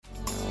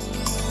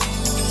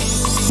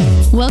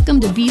Welcome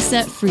to Be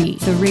Set Free,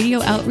 the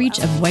radio outreach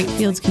of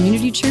Whitefields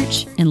Community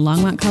Church in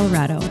Longmont,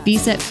 Colorado. Be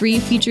Set Free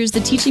features the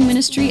teaching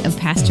ministry of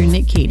Pastor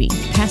Nick Cady.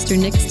 Pastor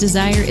Nick's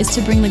desire is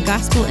to bring the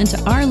gospel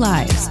into our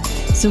lives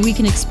so we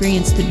can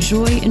experience the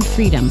joy and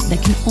freedom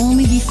that can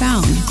only be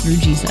found through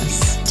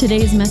Jesus.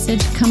 Today's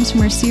message comes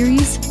from our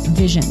series,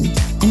 Vision,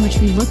 in which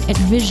we look at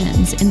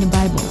visions in the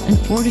Bible in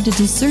order to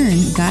discern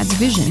God's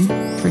vision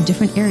for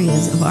different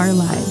areas of our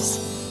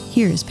lives.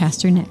 Here's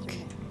Pastor Nick.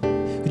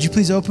 Would you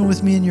please open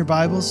with me in your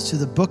Bibles to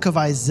the book of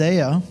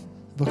Isaiah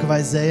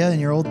in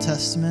your Old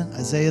Testament,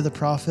 Isaiah the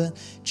prophet,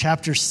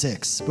 chapter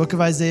 6. Book of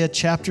Isaiah,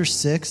 chapter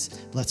 6.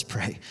 Let's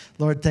pray.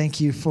 Lord,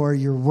 thank you for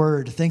your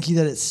word. Thank you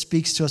that it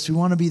speaks to us. We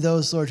want to be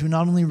those, Lord, who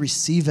not only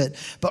receive it,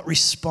 but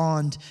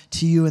respond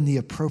to you in the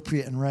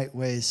appropriate and right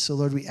ways. So,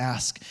 Lord, we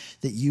ask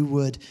that you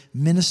would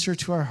minister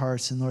to our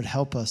hearts, and Lord,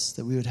 help us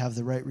that we would have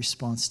the right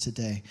response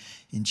today.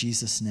 In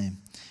Jesus' name,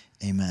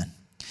 amen.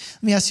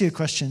 Let me ask you a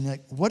question.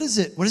 What does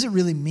it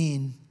really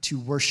mean to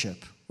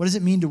worship? What does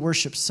it mean to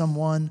worship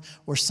someone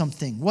or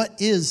something?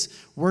 What is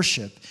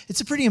worship?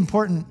 It's a pretty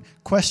important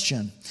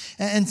question.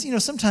 And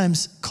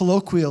sometimes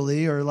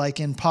colloquially or like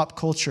in pop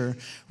culture,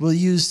 we'll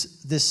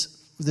use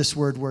this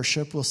word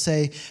worship. We'll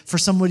say for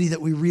somebody that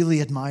we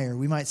really admire,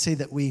 we might say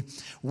that we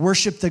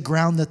worship the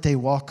ground that they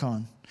walk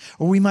on.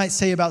 Or we might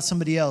say about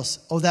somebody else,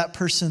 oh, that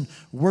person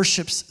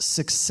worships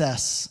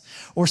success.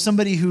 Or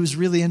somebody who's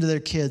really into their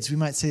kids, we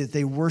might say that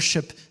they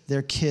worship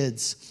their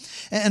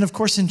kids. And of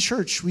course, in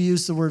church, we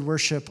use the word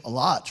worship a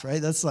lot, right?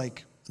 That's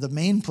like the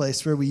main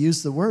place where we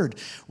use the word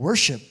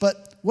worship.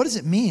 But what does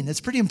it mean?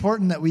 It's pretty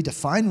important that we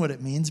define what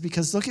it means,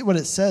 because look at what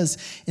it says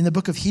in the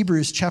book of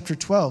Hebrews, chapter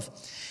 12.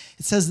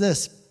 It says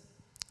this,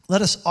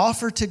 let us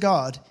offer to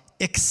God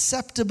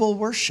acceptable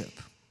worship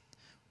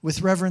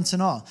with reverence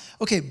and awe.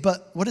 Okay,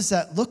 but what does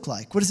that look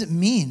like? What does it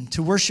mean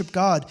to worship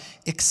God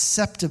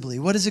acceptably?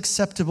 What does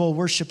acceptable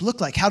worship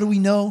look like? How do we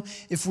know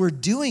if we're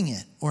doing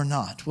it or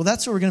not? Well,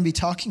 that's what we're going to be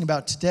talking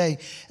about today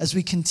as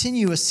we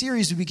continue a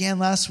series we began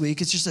last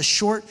week. It's just a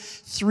short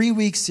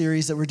 3-week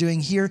series that we're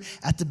doing here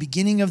at the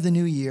beginning of the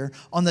new year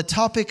on the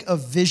topic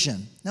of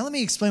vision. Now, let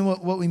me explain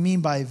what we mean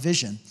by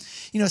vision.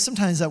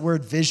 Sometimes that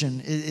word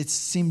vision, it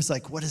seems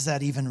like, what does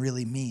that even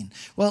really mean?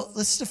 Well,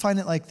 let's define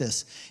it like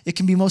this. It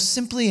can be most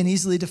simply and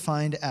easily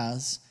defined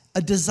as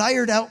a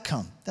desired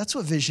outcome. That's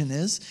what vision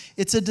is.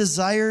 It's a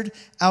desired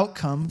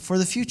outcome for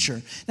the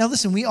future. Now,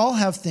 listen, we all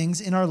have things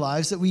in our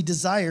lives that we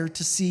desire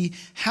to see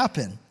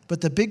happen.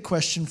 But the big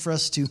question for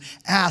us to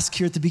ask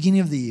here at the beginning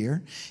of the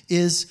year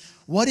is,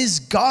 what is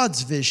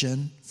God's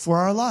vision for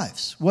our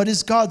lives? What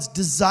is God's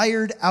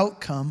desired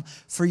outcome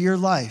for your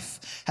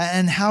life?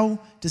 And how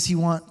does he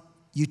want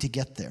you to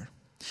get there?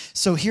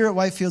 So here at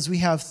Whitefields, we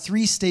have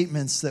 3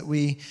 statements that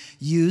we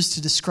use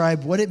to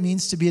describe what it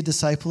means to be a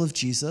disciple of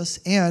Jesus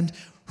and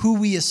who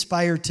we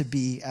aspire to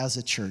be as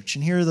a church.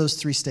 And here are those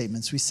 3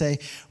 statements. We say,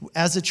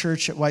 as a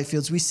church at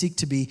Whitefields, we seek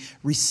to be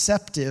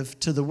receptive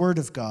to the Word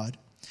of God,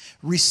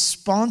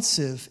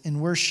 responsive in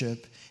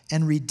worship,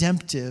 and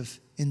redemptive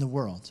in the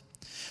world.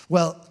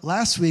 Well,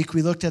 last week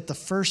we looked at the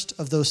first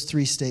of those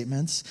 3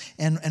 statements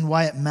and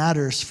why it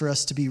matters for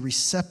us to be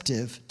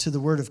receptive to the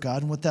Word of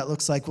God and what that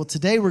looks like. Well,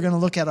 today we're going to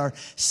look at our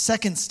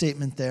second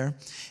statement there,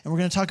 and we're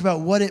going to talk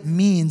about what it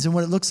means and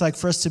what it looks like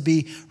for us to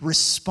be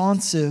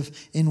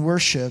responsive in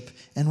worship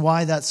and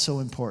why that's so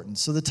important.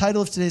 So the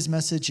title of today's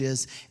message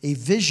is A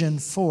Vision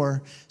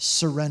for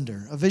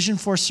Surrender. A Vision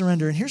for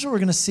Surrender. And here's what we're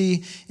going to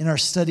see in our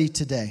study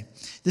today.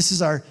 This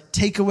is our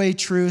takeaway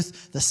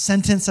truth, the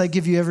sentence I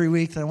give you every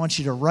week that I want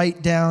you to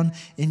write down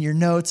in your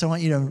notes. I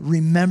want you to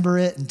remember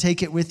it and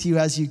take it with you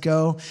as you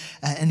go.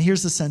 And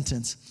here's the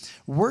sentence.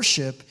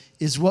 Worship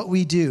is what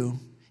we do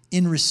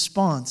in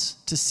response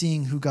to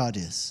seeing who God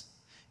is.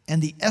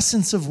 And the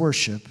essence of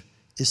worship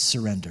is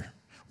surrender.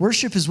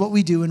 Worship is what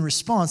we do in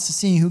response to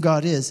seeing who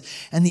God is.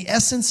 And the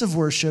essence of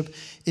worship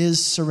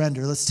is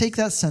surrender. Let's take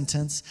that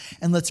sentence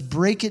and let's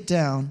break it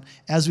down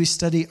as we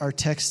study our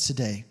text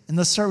today. And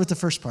let's start with the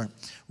first part.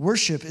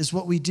 Worship is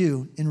what we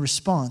do in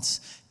response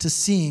to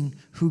seeing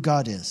who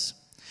God is.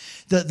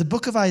 The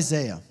book of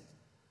Isaiah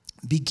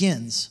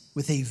begins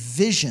with a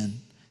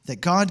vision that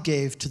God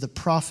gave to the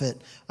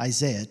prophet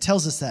Isaiah. It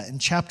tells us that in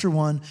chapter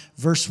 1,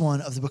 verse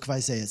 1 of the book of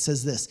Isaiah. It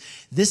says this,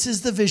 "This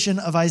is the vision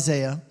of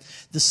Isaiah,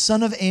 the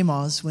son of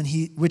Amoz,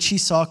 which he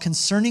saw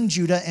concerning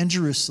Judah and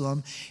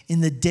Jerusalem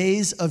in the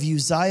days of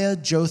Uzziah,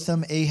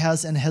 Jotham,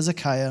 Ahaz, and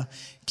Hezekiah,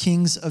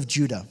 kings of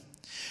Judah."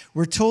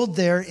 We're told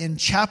there in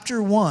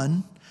chapter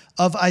 1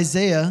 of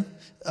Isaiah,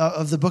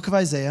 of the book of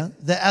Isaiah,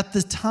 that at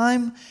the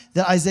time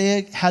that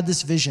Isaiah had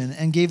this vision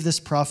and gave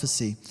this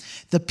prophecy,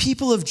 the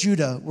people of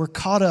Judah were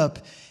caught up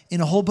in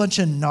a whole bunch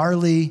of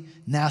gnarly,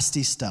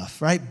 nasty stuff,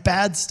 right?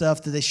 Bad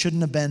stuff that they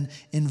shouldn't have been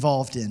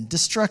involved in.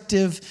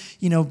 Destructive,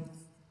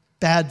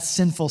 bad,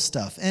 sinful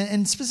stuff.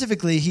 And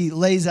specifically, he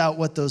lays out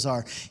what those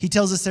are. He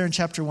tells us there in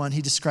chapter 1,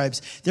 he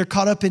describes they're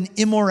caught up in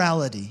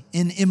immorality,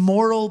 in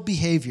immoral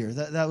behavior.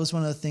 That was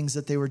one of the things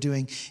that they were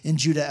doing in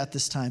Judah at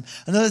this time.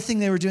 Another thing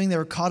they were doing, they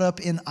were caught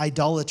up in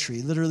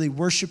idolatry, literally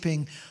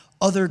worshiping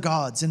other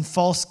gods and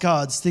false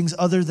gods, things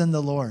other than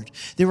the Lord.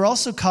 They were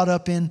also caught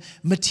up in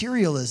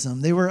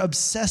materialism. They were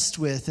obsessed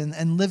with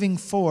and living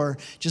for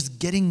just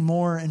getting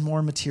more and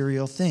more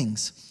material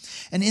things.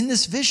 And in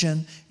this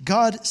vision,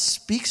 God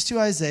speaks to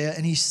Isaiah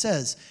and he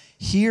says,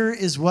 here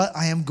is what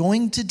I am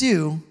going to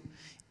do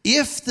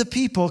if the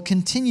people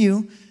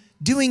continue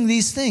doing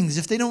these things,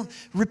 if they don't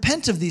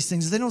repent of these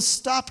things, if they don't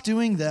stop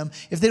doing them,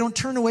 if they don't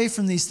turn away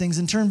from these things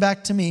and turn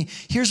back to me,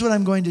 here's what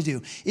I'm going to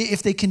do.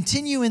 If they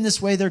continue in this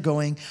way they're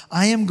going,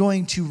 I am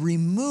going to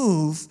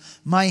remove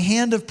my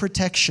hand of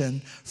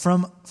protection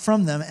from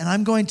them, and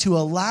I'm going to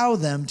allow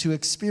them to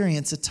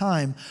experience a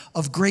time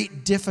of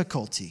great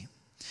difficulty.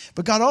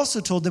 But God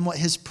also told them what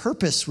his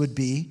purpose would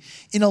be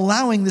in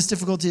allowing this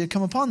difficulty to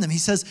come upon them. He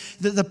says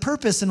that the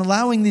purpose in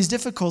allowing these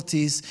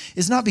difficulties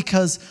is not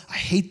because I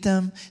hate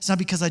them. It's not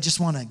because I just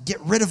want to get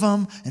rid of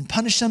them and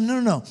punish them.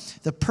 No.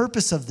 The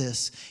purpose of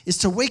this is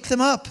to wake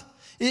them up,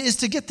 is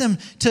to get them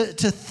to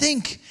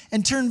think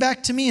and turn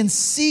back to me and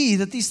see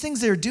that these things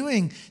they're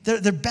doing,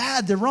 they're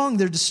bad, they're wrong,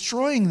 they're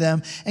destroying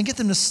them, and get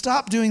them to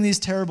stop doing these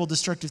terrible,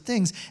 destructive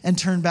things and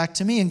turn back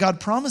to me. And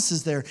God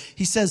promises there,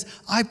 he says,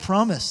 I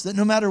promise that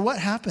no matter what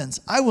happens,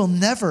 I will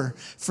never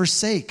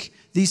forsake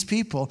these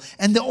people.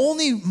 And the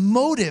only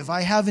motive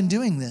I have in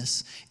doing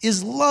this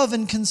is love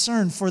and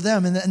concern for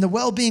them and the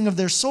well-being of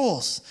their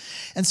souls.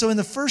 And so in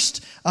the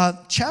first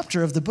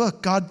chapter of the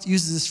book, God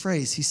uses this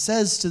phrase. He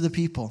says to the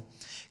people,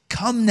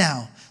 come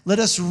now, let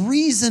us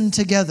reason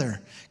together.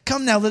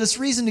 Come now, let us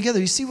reason together.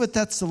 You see what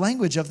that's the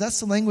language of?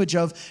 That's the language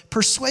of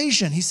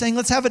persuasion. He's saying,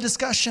 let's have a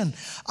discussion.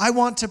 I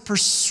want to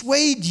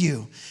persuade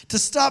you to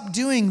stop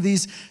doing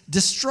these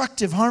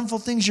destructive, harmful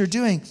things you're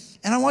doing.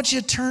 And I want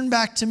you to turn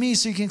back to me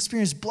so you can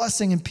experience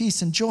blessing and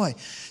peace and joy.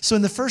 So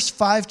in the first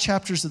 5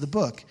 chapters of the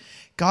book,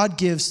 God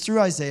gives, through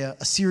Isaiah,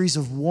 a series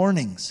of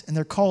warnings, and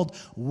they're called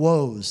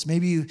woes.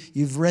 Maybe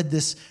you've read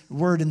this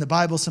word in the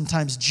Bible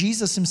sometimes.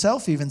 Jesus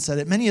himself even said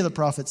it. Many of the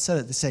prophets said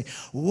it. They say,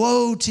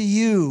 woe to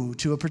you,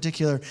 to a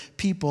particular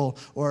people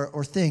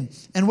or thing.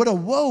 And what a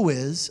woe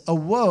is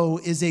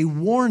a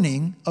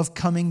warning of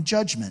coming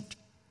judgment.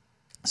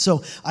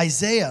 So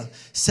Isaiah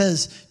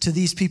says to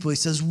these people, he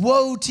says,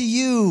 woe to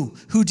you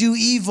who do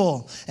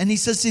evil. And he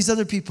says to these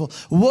other people,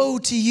 woe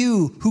to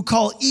you who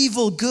call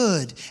evil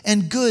good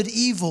and good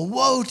evil.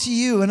 Woe to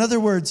you. In other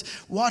words,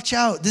 watch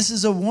out. This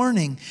is a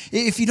warning.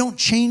 If you don't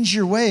change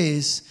your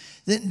ways,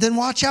 then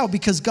watch out,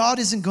 because God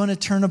isn't going to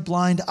turn a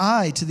blind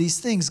eye to these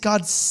things.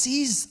 God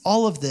sees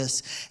all of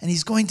this and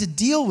he's going to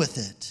deal with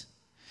it.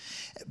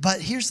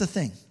 But here's the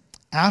thing.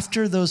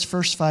 After those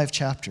first 5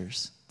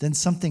 chapters, then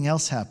something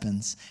else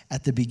happens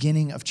at the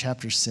beginning of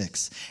chapter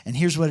 6. And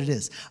here's what it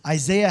is.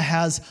 Isaiah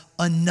has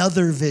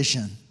another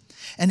vision.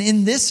 And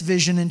in this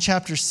vision in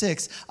chapter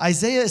 6,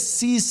 Isaiah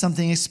sees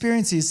something,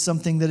 experiences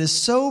something that is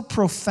so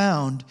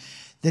profound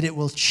that it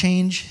will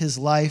change his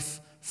life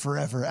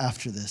forever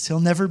after this. He'll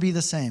never be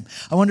the same.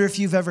 I wonder if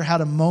you've ever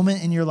had a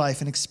moment in your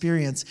life, an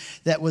experience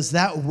that was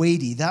that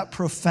weighty, that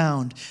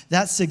profound,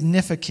 that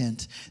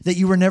significant, that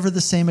you were never the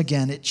same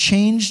again. It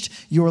changed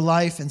your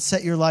life and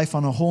set your life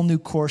on a whole new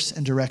course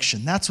and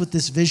direction. That's what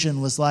this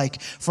vision was like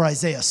for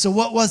Isaiah. So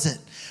what was it?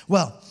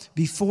 Well,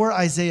 before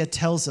Isaiah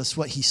tells us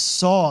what he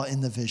saw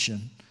in the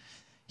vision,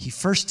 he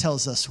first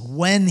tells us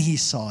when he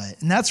saw it.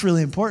 And that's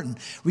really important.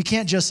 We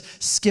can't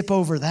just skip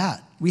over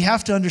that. We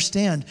have to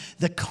understand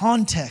the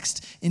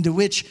context into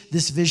which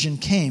this vision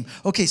came.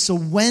 Okay, so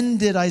when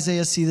did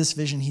Isaiah see this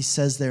vision? He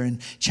says there in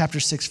chapter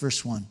 6,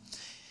 verse 1.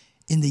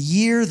 In the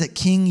year that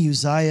King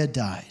Uzziah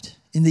died.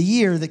 In the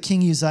year that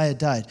King Uzziah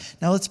died.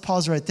 Now let's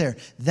pause right there.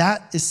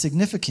 That is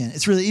significant.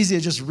 It's really easy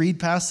to just read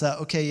past that.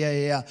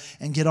 Okay, yeah,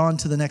 and get on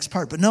to the next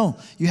part. But no,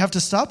 you have to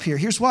stop here.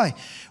 Here's why.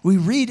 We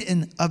read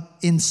in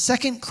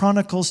 2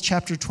 Chronicles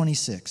chapter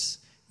 26.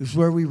 Is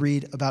where we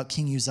read about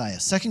King Uzziah.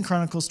 2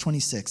 Chronicles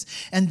 26.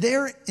 And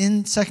there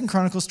in 2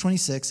 Chronicles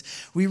 26,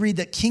 we read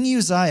that King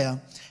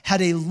Uzziah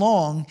had a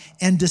long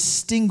and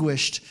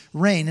distinguished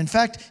reign. In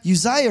fact,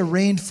 Uzziah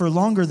reigned for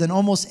longer than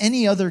almost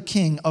any other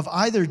king of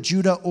either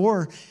Judah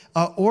or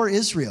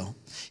Israel.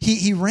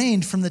 He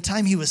reigned from the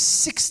time he was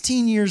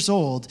 16 years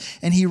old,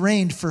 and he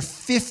reigned for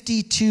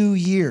 52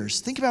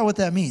 years. Think about what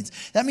that means.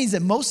 That means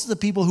that most of the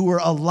people who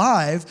were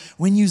alive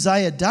when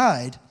Uzziah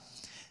died,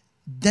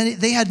 then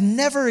they had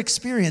never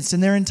experienced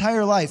in their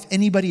entire life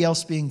anybody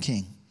else being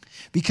king.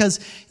 Because,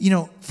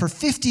 for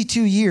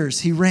 52 years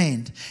he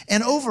reigned.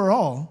 And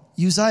overall,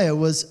 Uzziah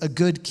was a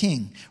good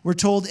king. We're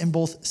told in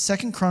both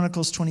 2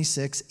 Chronicles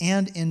 26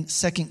 and in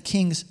 2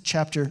 Kings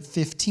chapter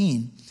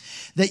 15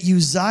 that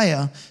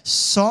Uzziah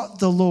sought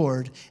the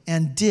Lord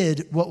and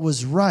did what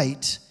was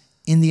right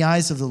in the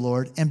eyes of the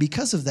Lord. And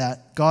because of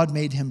that, God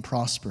made him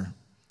prosper.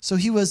 So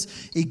he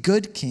was a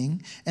good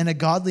king and a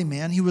godly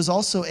man. He was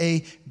also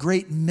a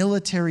great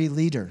military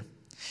leader.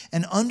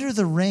 And under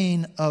the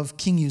reign of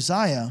King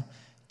Uzziah,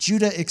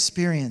 Judah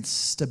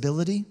experienced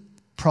stability,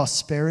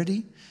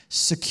 prosperity,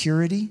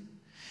 security,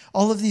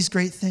 all of these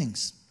great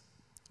things.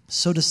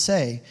 So to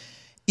say,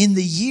 in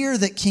the year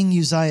that King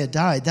Uzziah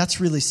died. That's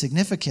really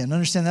significant.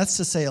 Understand, that's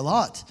to say a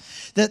lot.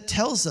 That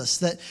tells us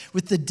that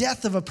with the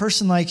death of a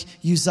person like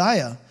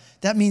Uzziah,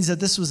 that means that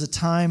this was a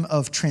time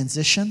of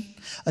transition,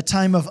 a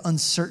time of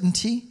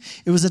uncertainty.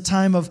 It was a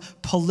time of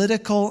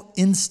political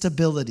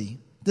instability.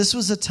 This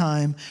was a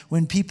time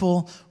when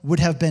people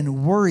would have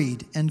been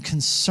worried and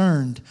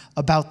concerned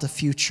about the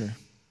future.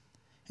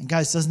 And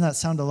guys, doesn't that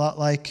sound a lot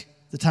like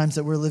the times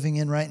that we're living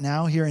in right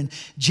now, here in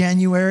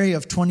January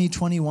of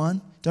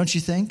 2021? Don't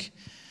you think?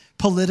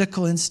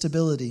 Political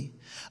instability,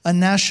 a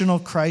national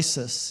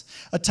crisis,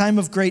 a time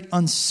of great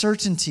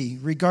uncertainty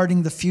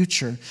regarding the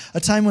future, a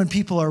time when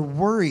people are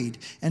worried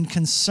and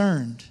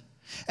concerned.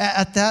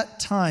 At that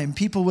time,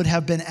 people would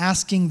have been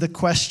asking the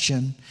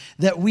question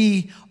that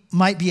we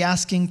might be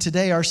asking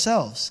today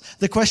ourselves.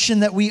 The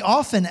question that we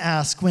often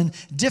ask when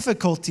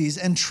difficulties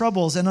and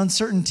troubles and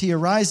uncertainty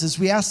arises.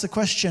 We ask the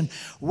question,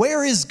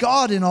 where is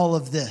God in all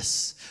of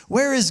this?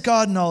 Where is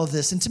God in all of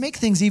this? And to make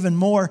things even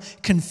more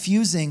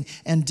confusing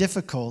and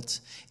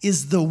difficult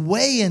is the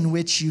way in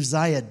which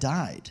Uzziah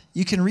died.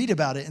 You can read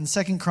about it in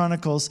 2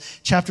 Chronicles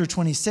chapter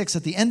 26.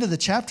 At the end of the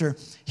chapter,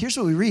 here's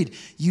what we read.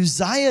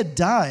 Uzziah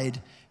died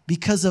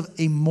because of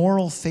a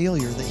moral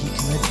failure that he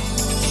committed.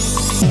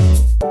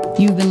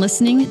 You've been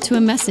listening to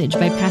a message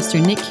by Pastor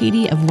Nick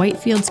Cady of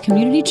Whitefields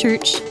Community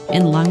Church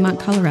in Longmont,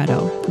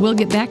 Colorado. We'll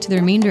get back to the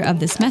remainder of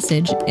this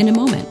message in a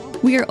moment.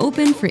 We are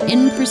open for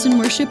in-person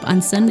worship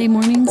on Sunday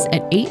mornings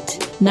at 8,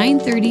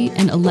 9:30,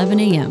 and 11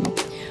 a.m.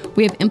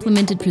 We have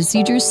implemented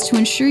procedures to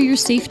ensure your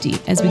safety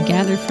as we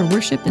gather for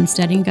worship and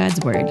studying God's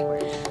Word.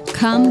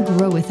 Come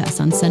grow with us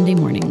on Sunday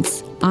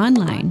mornings,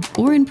 online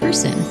or in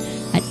person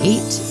at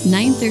 8,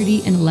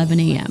 9:30, and 11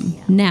 a.m.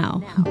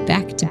 Now,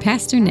 back to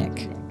Pastor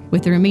Nick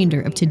with the remainder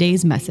of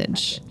today's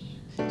message.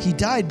 He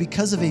died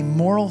because of a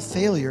moral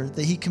failure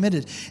that he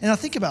committed. And now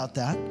think about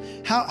that.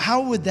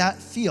 How would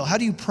that feel? How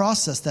do you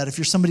process that if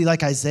you're somebody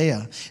like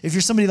Isaiah? If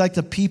you're somebody like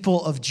the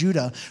people of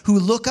Judah who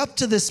look up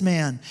to this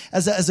man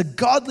as a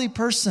godly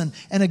person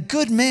and a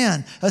good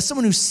man, as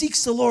someone who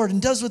seeks the Lord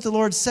and does what the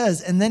Lord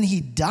says, and then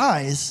he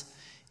dies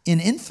in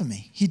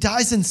infamy. He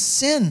dies in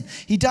sin.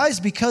 He dies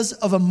because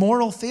of a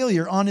moral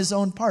failure on his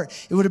own part.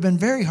 It would have been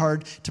very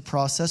hard to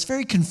process,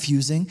 very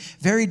confusing,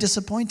 very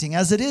disappointing,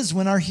 as it is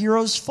when our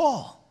heroes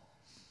fall.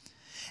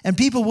 And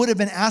people would have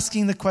been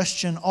asking the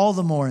question all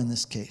the more in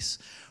this case,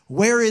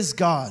 where is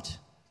God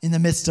in the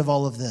midst of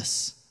all of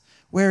this?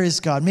 Where is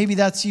God? Maybe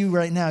that's you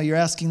right now. You're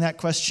asking that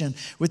question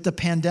with the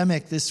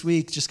pandemic this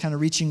week, just kind of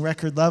reaching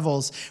record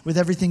levels, with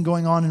everything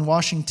going on in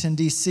Washington,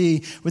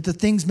 D.C., with the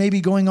things maybe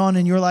going on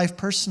in your life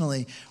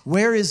personally.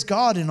 Where is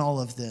God in all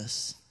of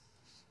this?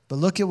 But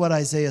look at what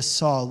Isaiah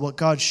saw, what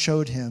God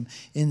showed him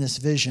in this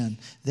vision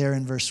there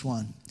in verse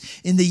 1.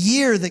 In the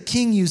year that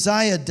King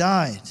Uzziah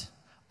died,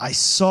 I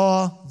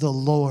saw the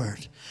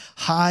Lord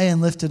high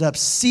and lifted up,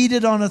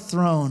 seated on a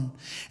throne,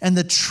 and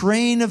the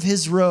train of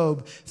his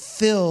robe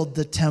filled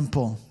the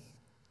temple.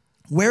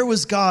 Where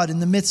was God in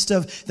the midst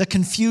of the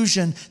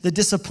confusion, the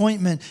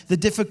disappointment, the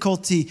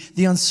difficulty,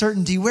 the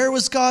uncertainty? Where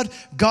was God?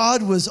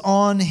 God was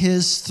on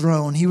his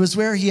throne. He was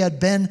where he had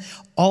been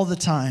all the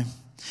time.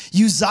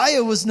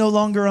 Uzziah was no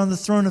longer on the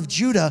throne of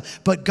Judah,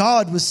 but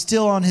God was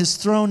still on his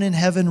throne in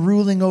heaven,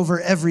 ruling over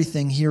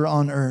everything here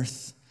on earth.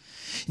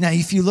 Now,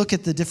 if you look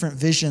at the different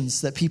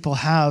visions that people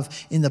have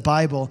in the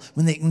Bible,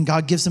 when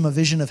God gives them a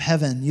vision of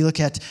heaven, you look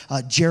at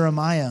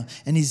Jeremiah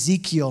and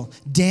Ezekiel,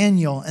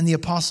 Daniel, and the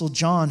Apostle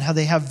John, how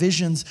they have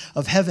visions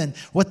of heaven.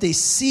 What they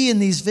see in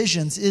these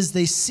visions is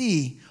they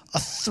see a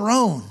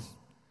throne.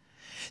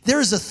 There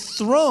is a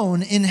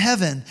throne in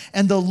heaven,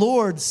 and the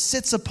Lord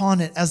sits upon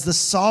it as the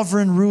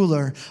sovereign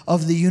ruler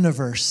of the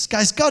universe.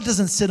 Guys, God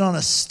doesn't sit on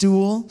a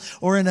stool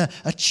or in a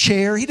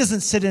chair. He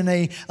doesn't sit in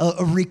a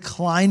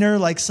recliner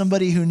like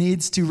somebody who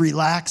needs to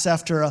relax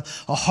after a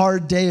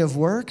hard day of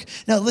work.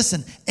 Now,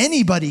 listen,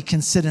 anybody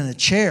can sit in a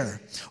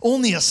chair.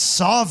 Only a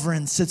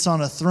sovereign sits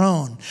on a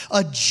throne.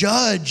 A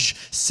judge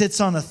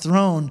sits on a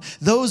throne.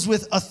 Those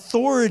with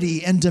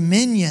authority and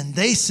dominion,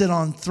 they sit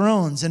on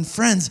thrones. And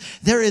friends,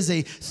 there is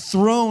a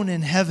throne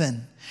in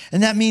heaven.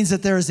 And that means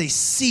that there is a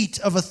seat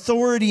of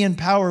authority and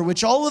power,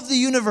 which all of the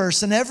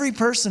universe and every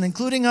person,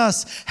 including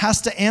us,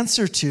 has to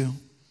answer to.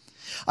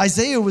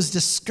 Isaiah was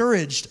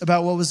discouraged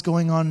about what was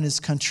going on in his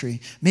country.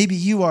 Maybe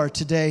you are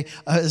today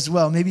as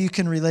well. Maybe you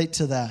can relate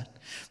to that.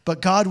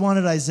 But God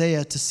wanted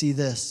Isaiah to see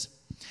this.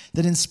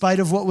 That in spite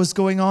of what was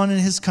going on in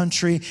his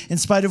country, in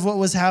spite of what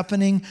was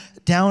happening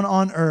down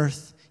on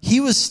earth, he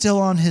was still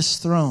on his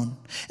throne.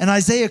 And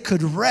Isaiah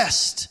could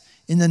rest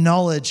in the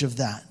knowledge of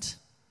that.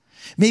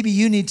 Maybe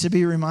you need to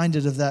be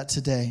reminded of that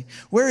today.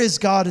 Where is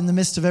God in the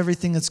midst of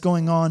everything that's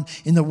going on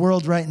in the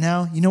world right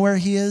now? You know where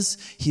he is?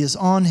 He is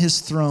on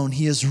his throne.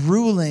 He is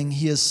ruling.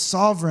 He is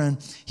sovereign.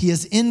 He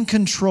is in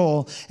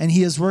control, and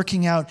he is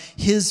working out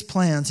his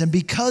plans. And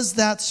because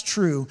that's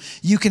true,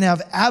 you can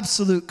have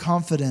absolute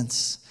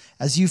confidence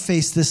as you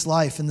face this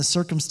life and the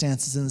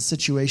circumstances and the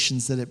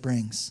situations that it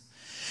brings.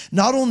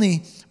 Not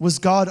only was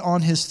God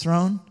on his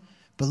throne,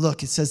 But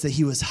look, it says that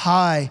he was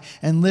high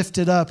and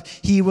lifted up.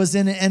 He was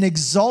in an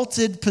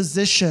exalted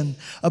position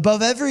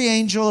above every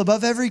angel,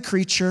 above every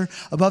creature,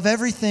 above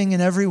everything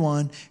and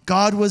everyone.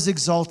 God was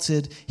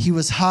exalted. He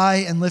was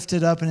high and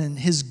lifted up, and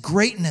his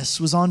greatness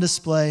was on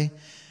display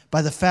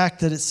by the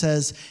fact that it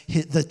says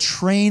the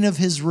train of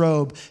his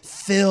robe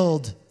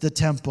filled the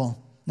temple.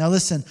 Now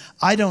listen,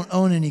 I don't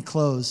own any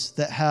clothes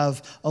that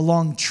have a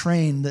long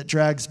train that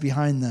drags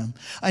behind them.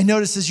 I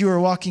noticed as you were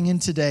walking in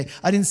today,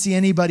 I didn't see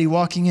anybody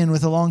walking in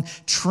with a long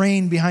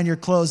train behind your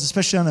clothes,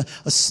 especially on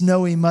a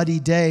snowy,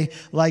 muddy day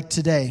like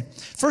today.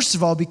 First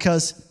of all,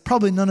 because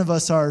probably none of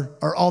us are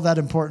all that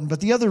important. But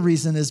the other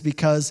reason is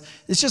because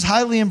it's just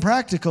highly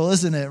impractical,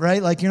 isn't it,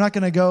 right? Like you're not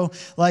going to go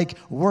like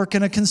work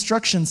in a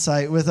construction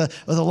site with a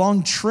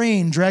long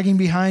train dragging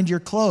behind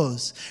your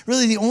clothes.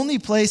 Really, the only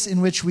place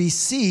in which we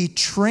see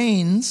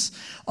trains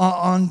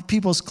on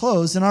people's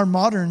clothes in our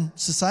modern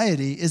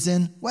society is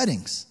in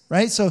weddings,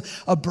 right? So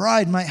a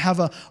bride might have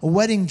a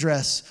wedding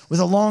dress with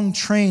a long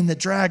train that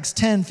drags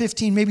 10,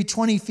 15, maybe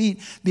 20 feet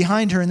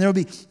behind her, and there'll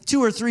be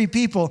 2 or 3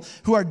 people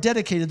who are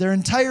dedicated. Their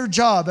entire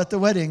job at the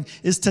wedding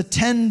is to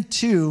tend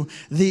to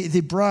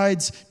the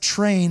bride's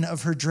train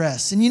of her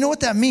dress. And you know what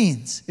that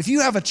means? If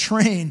you have a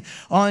train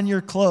on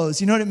your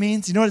clothes, you know what it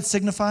means? You know what it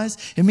signifies?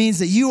 It means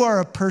that you are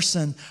a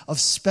person of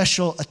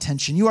special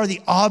attention. You are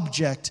the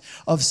object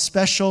of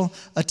special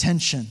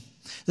attention.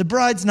 The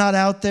bride's not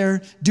out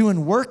there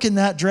doing work in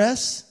that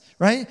dress,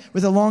 right?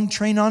 With a long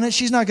train on it.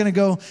 She's not going to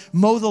go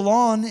mow the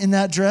lawn in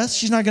that dress.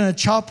 She's not going to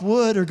chop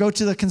wood or go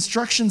to the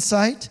construction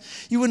site.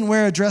 You wouldn't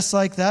wear a dress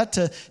like that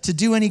to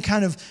do any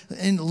kind of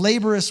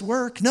laborious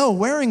work. No,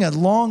 wearing a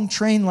long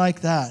train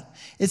like that,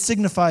 it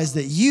signifies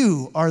that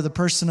you are the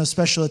person of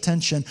special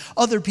attention.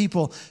 Other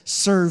people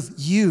serve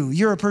you.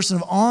 You're a person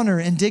of honor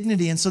and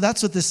dignity. And so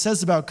that's what this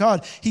says about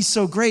God. He's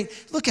so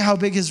great. Look at how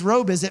big his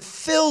robe is. It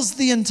fills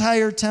the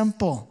entire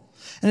temple.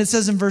 And it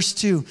says in verse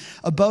 2,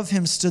 above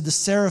him stood the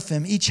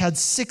seraphim. Each had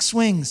 6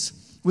 wings.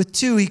 With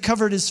 2, he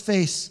covered his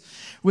face.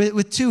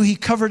 With 2, he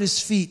covered his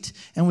feet.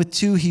 And with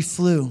 2, he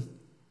flew.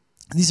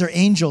 These are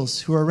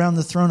angels who are around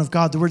the throne of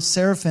God. The word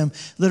seraphim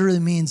literally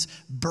means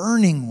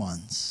burning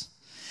ones.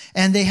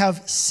 And they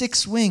have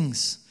 6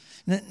 wings.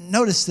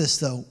 Notice this,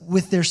 though.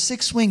 With their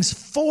 6 wings,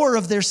 4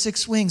 of their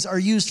 6 wings are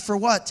used for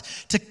what?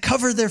 To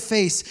cover their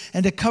face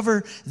and to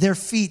cover their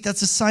feet.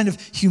 That's a sign of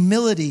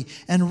humility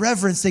and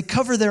reverence. They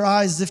cover their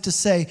eyes as if to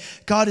say,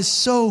 God is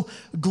so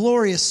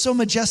glorious, so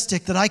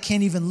majestic that I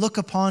can't even look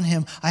upon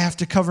him. I have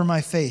to cover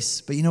my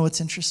face. But you know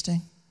what's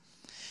interesting?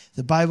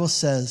 The Bible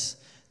says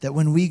that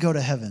when we go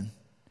to heaven,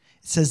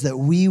 it says that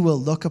we will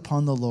look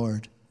upon the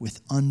Lord with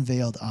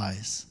unveiled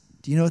eyes.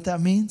 Do you know what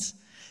that means?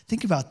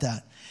 Think about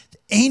that.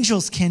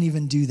 Angels can't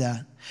even do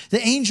that.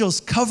 The angels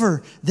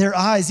cover their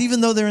eyes,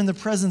 even though they're in the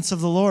presence of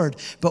the Lord.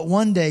 But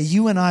one day,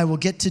 you and I will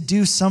get to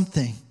do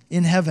something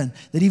in heaven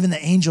that even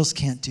the angels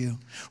can't do.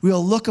 We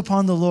will look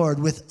upon the Lord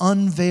with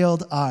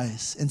unveiled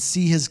eyes and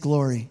see his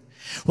glory.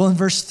 Well, in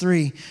verse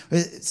 3,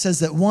 it says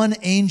that one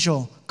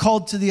angel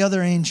called to the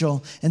other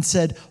angel and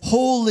said,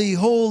 "Holy,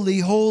 holy,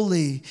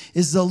 holy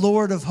is the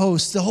Lord of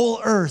hosts. The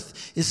whole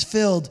earth is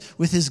filled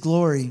with his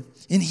glory."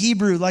 In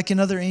Hebrew, like in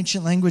other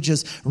ancient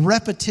languages,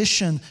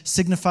 repetition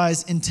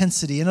signifies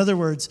intensity. In other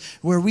words,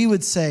 where we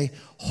would say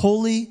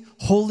holy,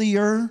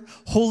 holier,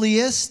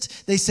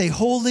 holiest, they say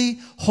holy,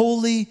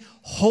 holy,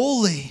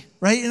 holy,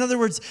 right? In other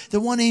words, the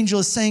one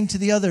angel is saying to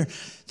the other,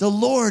 the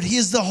Lord, he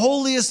is the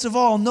holiest of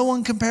all. No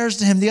one compares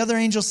to him. The other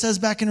angel says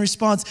back in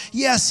response,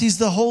 yes, he's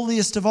the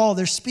holiest of all.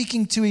 They're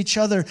speaking to each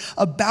other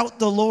about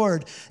the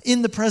Lord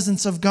in the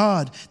presence of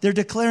God. They're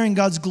declaring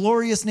God's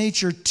glorious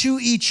nature to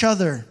each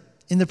other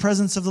in the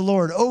presence of the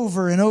Lord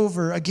over and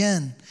over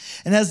again.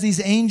 And as these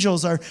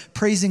angels are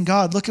praising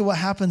God, look at what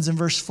happens in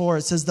verse 4.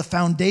 It says, the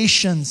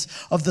foundations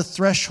of the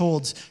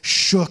thresholds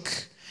shook,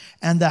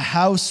 and the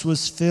house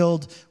was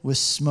filled with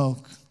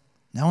smoke.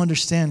 Now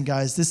understand,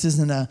 guys, this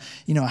isn't a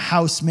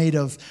house made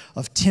of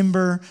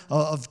timber,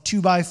 of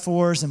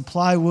 2x4s and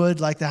plywood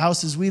like the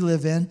houses we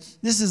live in.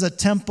 This is a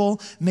temple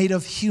made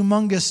of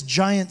humongous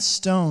giant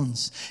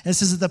stones. And it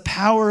says that the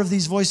power of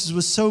these voices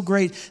was so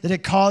great that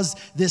it caused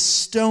this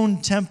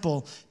stone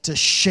temple to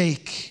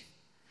shake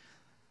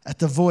at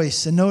the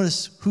voice. And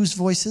notice, whose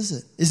voice is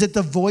it? Is it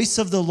the voice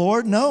of the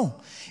Lord? No.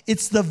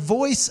 It's the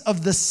voice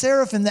of the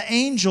seraphim, the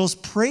angels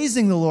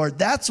praising the Lord.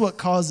 That's what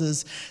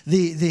causes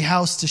the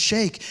house to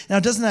shake.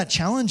 Now, doesn't that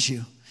challenge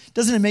you?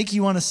 Doesn't it make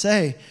you want to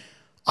say,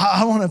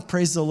 I want to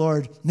praise the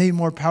Lord maybe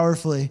more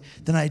powerfully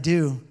than I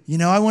do?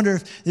 I wonder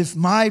if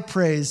my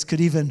praise could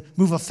even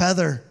move a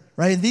feather,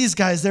 right? And these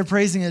guys, they're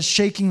praising it,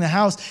 shaking the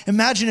house.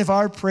 Imagine if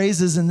our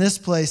praises in this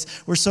place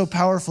were so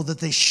powerful that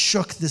they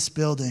shook this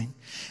building.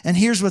 And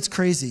here's what's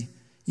crazy.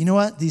 You know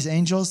what? These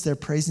angels, they're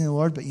praising the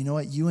Lord, but you know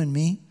what? You and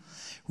me,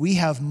 we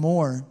have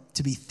more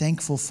to be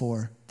thankful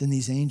for than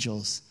these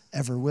angels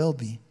ever will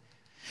be.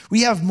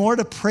 We have more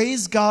to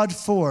praise God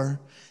for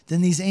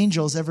than these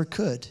angels ever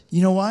could.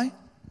 You know why?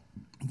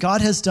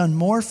 God has done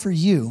more for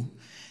you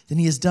than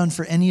he has done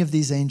for any of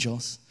these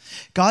angels.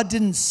 God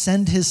didn't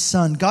send his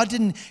son. God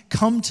didn't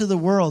come to the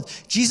world.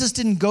 Jesus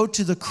didn't go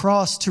to the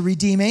cross to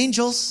redeem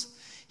angels.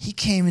 He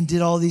came and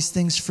did all these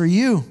things for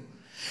you.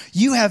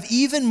 You have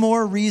even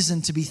more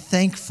reason to be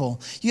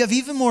thankful. You have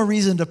even more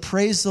reason to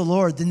praise the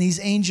Lord than these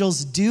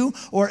angels do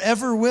or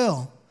ever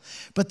will.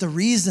 But the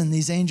reason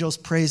these angels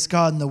praise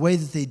God in the way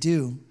that they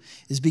do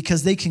is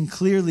because they can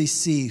clearly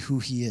see who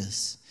he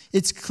is.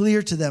 It's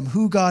clear to them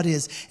who God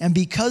is. And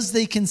because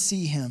they can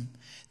see him,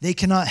 they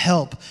cannot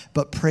help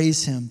but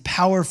praise him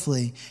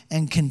powerfully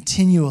and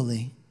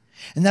continually.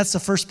 And that's the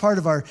first part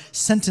of our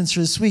sentence for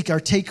this week, our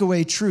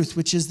takeaway truth,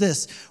 which is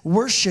this: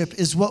 worship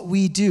is what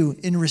we do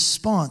in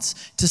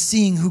response to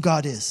seeing who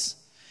God is.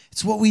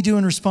 It's what we do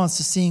in response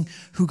to seeing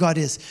who God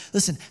is.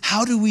 Listen,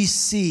 how do we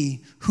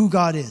see who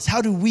God is?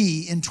 How do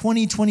we, in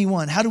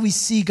 2021, how do we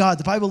see God?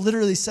 The Bible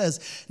literally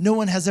says no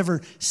one has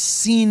ever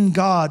seen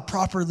God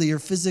properly or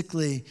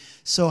physically.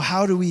 So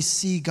how do we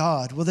see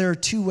God? Well, there are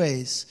two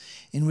ways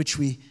in which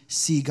we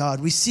see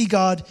God. We see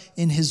God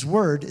in his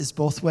word is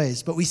both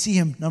ways, but we see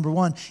him, number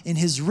one, in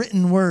his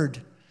written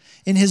word,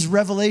 in his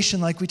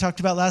revelation, like we talked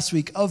about last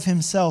week, of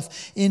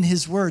himself in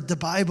his word, the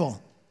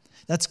Bible.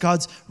 That's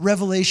God's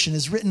revelation,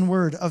 his written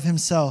word of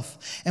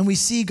himself. And we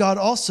see God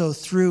also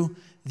through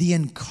the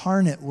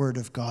incarnate word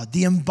of God,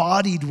 the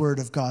embodied word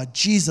of God,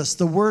 Jesus,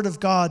 the word of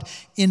God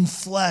in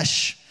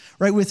flesh,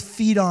 right, with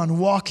feet on,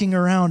 walking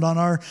around on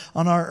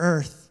our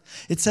earth.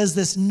 It says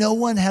this: no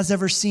one has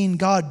ever seen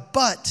God,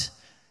 but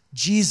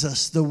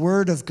Jesus, the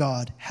word of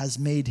God, has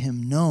made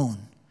him known.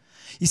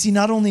 You see,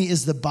 not only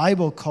is the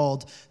Bible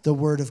called the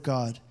word of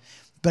God,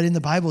 but in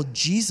the Bible,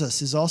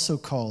 Jesus is also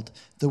called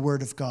the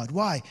word of God.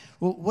 Why?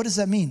 Well, what does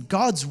that mean?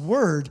 God's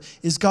word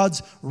is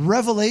God's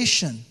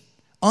revelation,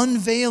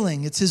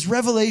 unveiling. It's his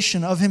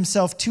revelation of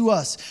himself to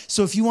us.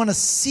 So if you want to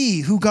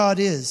see who God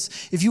is,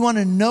 if you want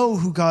to know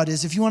who God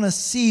is, if you want to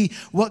see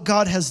what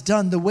God has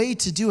done, the way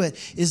to do it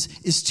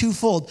is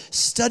twofold: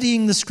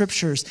 studying the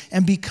scriptures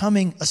and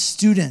becoming a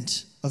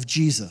student of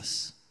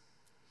Jesus.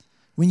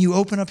 When you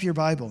open up your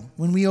Bible,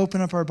 when we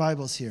open up our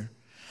Bibles here,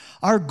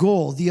 our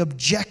goal, the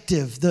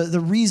objective, the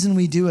reason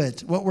we do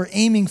it, what we're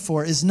aiming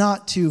for is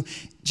not to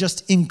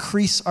just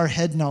increase our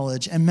head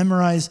knowledge and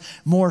memorize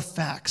more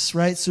facts,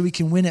 right? So we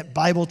can win at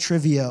Bible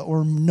trivia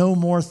or know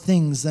more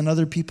things than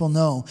other people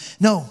know.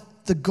 No,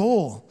 the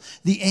goal,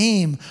 the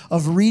aim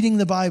of reading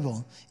the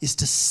Bible is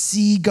to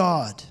see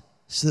God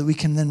so that we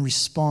can then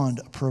respond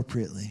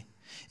appropriately.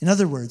 In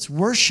other words,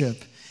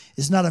 worship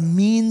is not a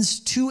means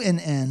to an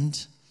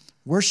end.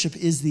 Worship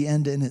is the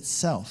end in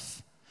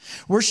itself.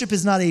 Worship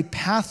is not a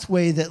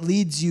pathway that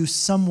leads you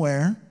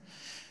somewhere.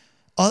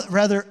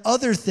 Rather,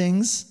 other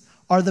things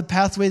are the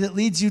pathway that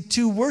leads you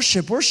to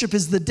worship. Worship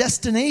is the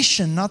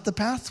destination, not the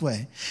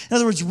pathway. In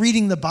other words,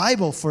 reading the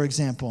Bible, for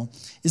example,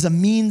 is a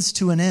means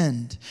to an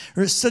end.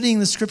 Or studying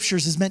the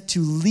scriptures is meant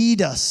to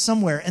lead us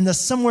somewhere, and the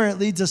somewhere it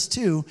leads us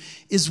to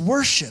is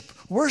worship.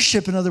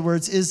 Worship, in other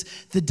words, is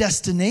the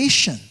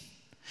destination.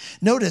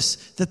 Notice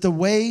that the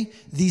way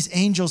these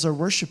angels are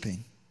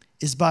worshiping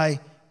is by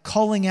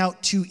calling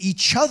out to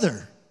each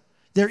other.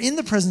 They're in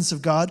the presence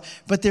of God,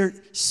 but they're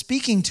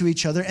speaking to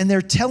each other and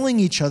they're telling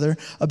each other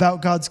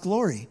about God's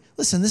glory.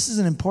 Listen, this is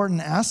an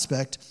important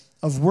aspect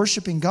of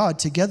worshiping God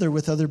together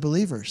with other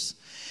believers.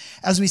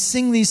 As we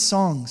sing these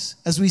songs,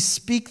 as we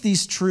speak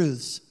these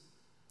truths,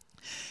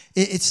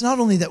 it's not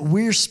only that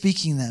we're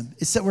speaking them,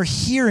 it's that we're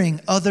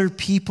hearing other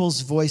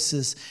people's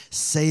voices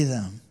say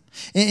them.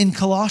 In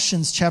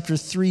Colossians chapter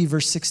 3,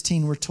 verse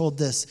 16, we're told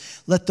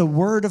this: let the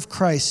word of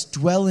Christ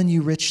dwell in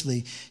you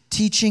richly,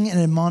 teaching and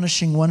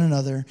admonishing one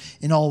another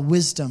in all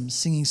wisdom,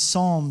 singing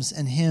psalms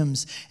and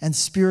hymns and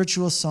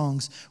spiritual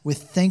songs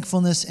with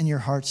thankfulness in your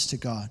hearts to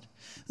God.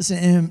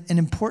 Listen, an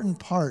important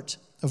part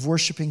of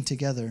worshiping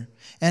together,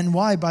 and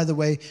why, by the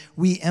way,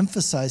 we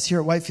emphasize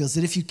here at Whitefields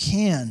that if you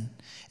can,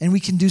 and we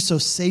can do so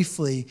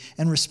safely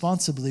and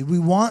responsibly, we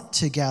want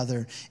to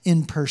gather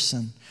in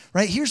person.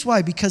 Right? Here's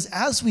why. Because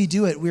as we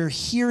do it, we're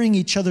hearing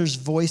each other's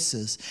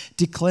voices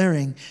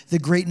declaring the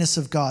greatness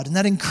of God. And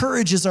that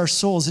encourages our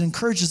souls. It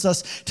encourages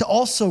us to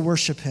also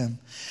worship him.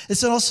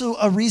 It's also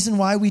a reason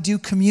why we do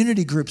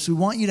community groups. We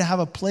want you to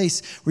have a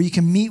place where you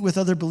can meet with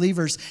other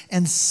believers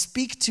and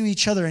speak to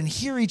each other and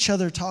hear each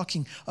other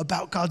talking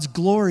about God's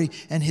glory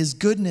and his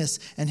goodness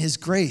and his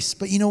grace.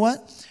 But you know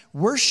what?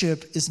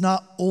 Worship is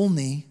not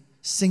only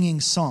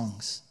singing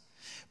songs.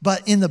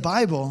 But in the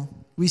Bible,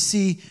 we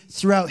see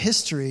throughout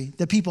history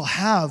that people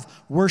have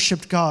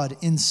worshiped God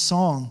in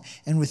song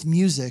and with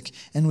music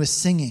and with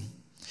singing.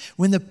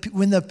 When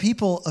the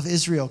people of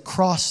Israel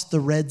crossed the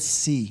Red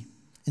Sea,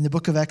 in the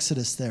book of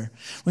Exodus there,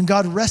 when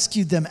God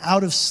rescued them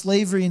out of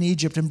slavery in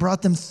Egypt and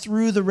brought them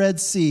through the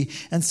Red Sea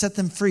and set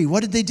them free,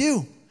 what did they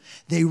do?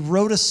 They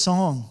wrote a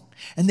song.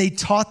 And they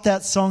taught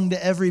that song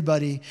to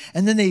everybody.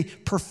 And then they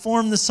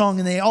performed the song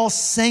and they all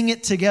sang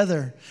it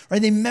together.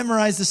 Right? They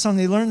memorized the song.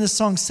 They learned the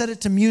song, set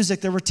it to music.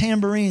 There were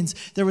tambourines.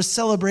 There was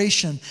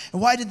celebration.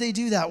 And why did they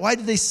do that? Why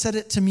did they set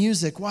it to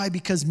music? Why?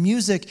 Because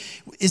music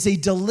is a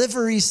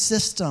delivery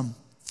system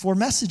for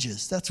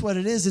messages. That's what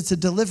it is. It's a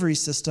delivery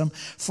system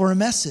for a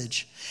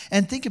message.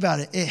 And think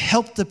about it. It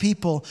helped the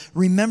people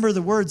remember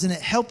the words, and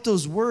it helped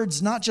those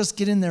words not just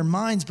get in their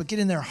minds, but get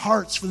in their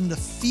hearts for them to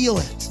feel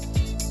it.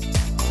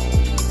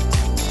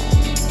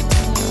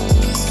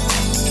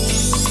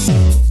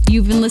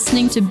 You've been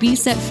listening to Be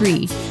Set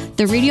Free,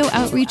 the radio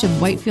outreach of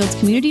Whitefields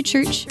Community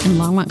Church in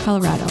Longmont,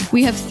 Colorado.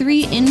 We have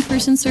 3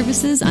 in-person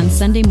services on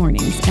Sunday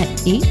mornings at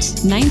 8,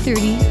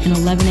 9:30, and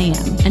 11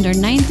 a.m. And our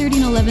 9:30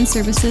 and 11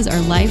 services are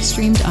live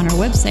streamed on our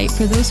website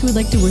for those who would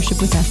like to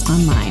worship with us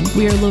online.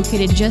 We are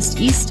located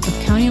just east of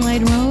County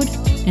Line Road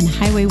and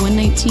Highway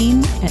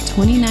 119 at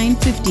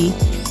 2950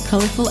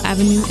 Colorful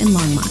Avenue in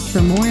Longmont.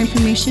 For more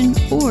information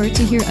or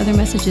to hear other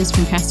messages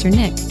from Pastor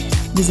Nick,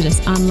 visit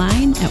us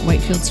online at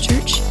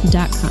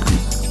whitefieldschurch.com.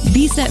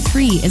 Be Set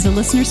Free is a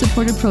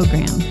listener-supported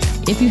program.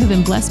 If you have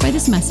been blessed by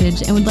this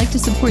message and would like to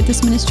support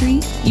this ministry,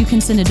 you can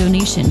send a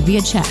donation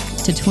via check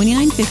to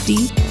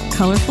 2950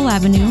 Colorful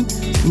Avenue,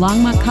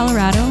 Longmont,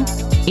 Colorado,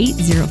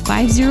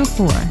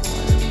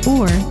 80504,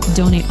 or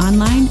donate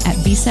online at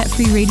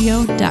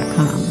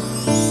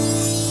besetfreeradio.com.